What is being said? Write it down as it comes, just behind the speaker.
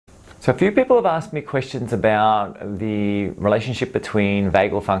So a few people have asked me questions about the relationship between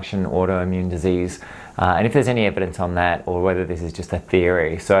vagal function and autoimmune disease, and if there's any evidence on that or whether this is just a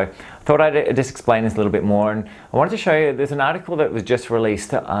theory. So I thought I'd just explain this a little bit more, and I wanted to show you there's an article that was just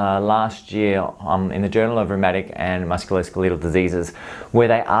released last year in the Journal of Rheumatic and Musculoskeletal Diseases, where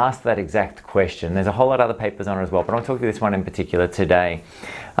they asked that exact question. There's a whole lot of other papers on it as well, but I'll talk to this one in particular today.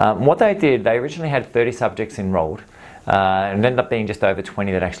 What they did, they originally had 30 subjects enrolled. And it ended up being just over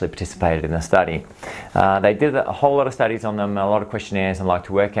 20 that actually participated in the study. They did a whole lot of studies on them, a lot of questionnaires, and like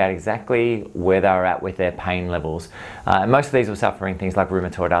to work out exactly where they were at with their pain levels. And most of these were suffering things like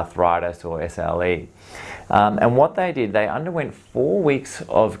rheumatoid arthritis or SLE. And what they did, they underwent 4 weeks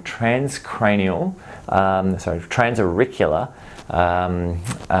of transauricular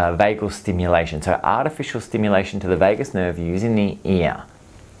vagal stimulation, so artificial stimulation to the vagus nerve using the ear.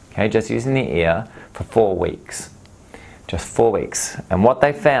 Okay, just using the ear for 4 weeks. Just 4 weeks. And what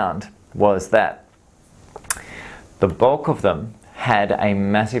they found was that the bulk of them had a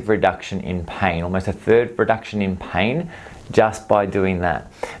massive reduction in pain, almost a third reduction in pain just by doing that.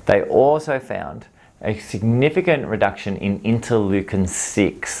 They also found a significant reduction in interleukin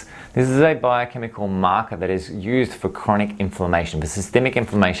 6. This is a biochemical marker that is used for chronic inflammation, for systemic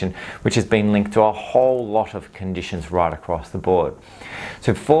inflammation, which has been linked to a whole lot of conditions right across the board.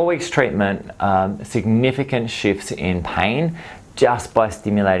 So 4 weeks treatment, significant shifts in pain just by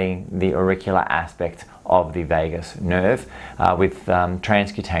stimulating the auricular aspect of the vagus nerve with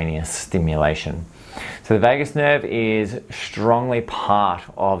transcutaneous stimulation. So the vagus nerve is strongly part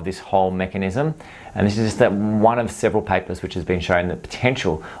of this whole mechanism, and this is just one of several papers which has been showing the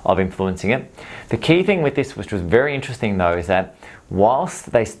potential of influencing it. The key thing with this, which was very interesting though, is that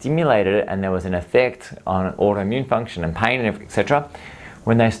whilst they stimulated it and there was an effect on autoimmune function and pain and etc.,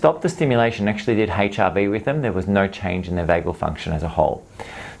 when they stopped the stimulation and actually did HRV with them, there was no change in their vagal function as a whole.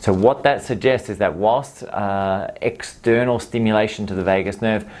 So what that suggests is that whilst external stimulation to the vagus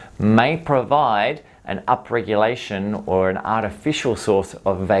nerve may provide an upregulation or an artificial source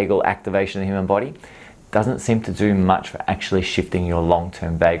of vagal activation in the human body, doesn't seem to do much for actually shifting your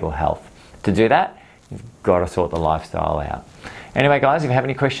long-term vagal health. To do that, you've got to sort the lifestyle out. Anyway guys, if you have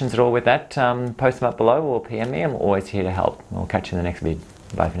any questions at all with that, post them up below or PM me. I'm always here to help. We'll catch you in the next vid.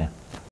 Bye for now.